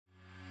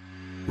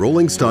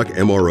Rolling stock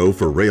MRO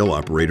for rail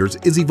operators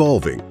is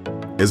evolving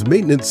as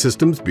maintenance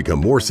systems become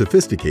more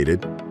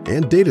sophisticated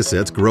and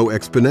datasets grow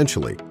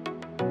exponentially.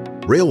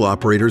 Rail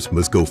operators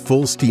must go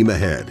full steam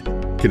ahead,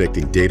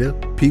 connecting data,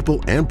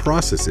 people, and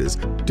processes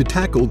to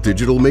tackle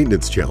digital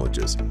maintenance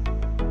challenges.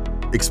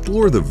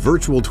 Explore the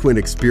virtual twin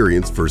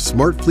experience for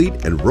smart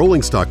fleet and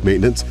rolling stock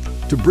maintenance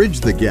to bridge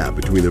the gap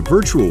between the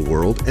virtual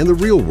world and the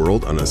real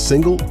world on a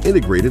single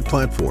integrated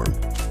platform.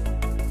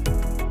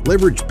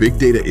 Leverage big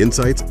data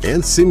insights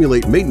and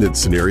simulate maintenance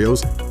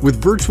scenarios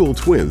with virtual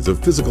twins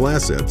of physical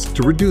assets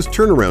to reduce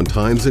turnaround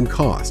times and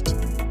costs,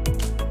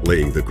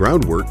 laying the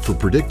groundwork for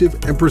predictive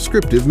and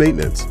prescriptive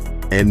maintenance,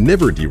 and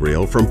never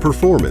derail from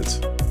performance.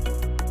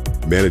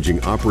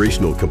 Managing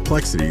operational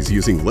complexities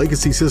using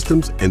legacy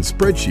systems and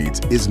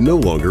spreadsheets is no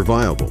longer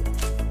viable.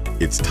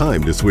 It's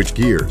time to switch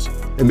gears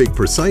and make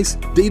precise,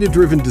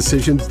 data-driven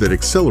decisions that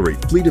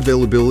accelerate fleet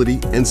availability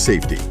and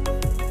safety.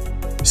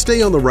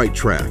 Stay on the right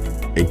track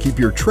and keep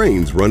your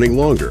trains running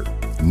longer,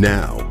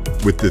 now,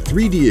 with the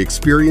 3D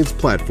Experience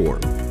platform.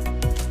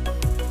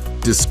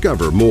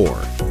 Discover more.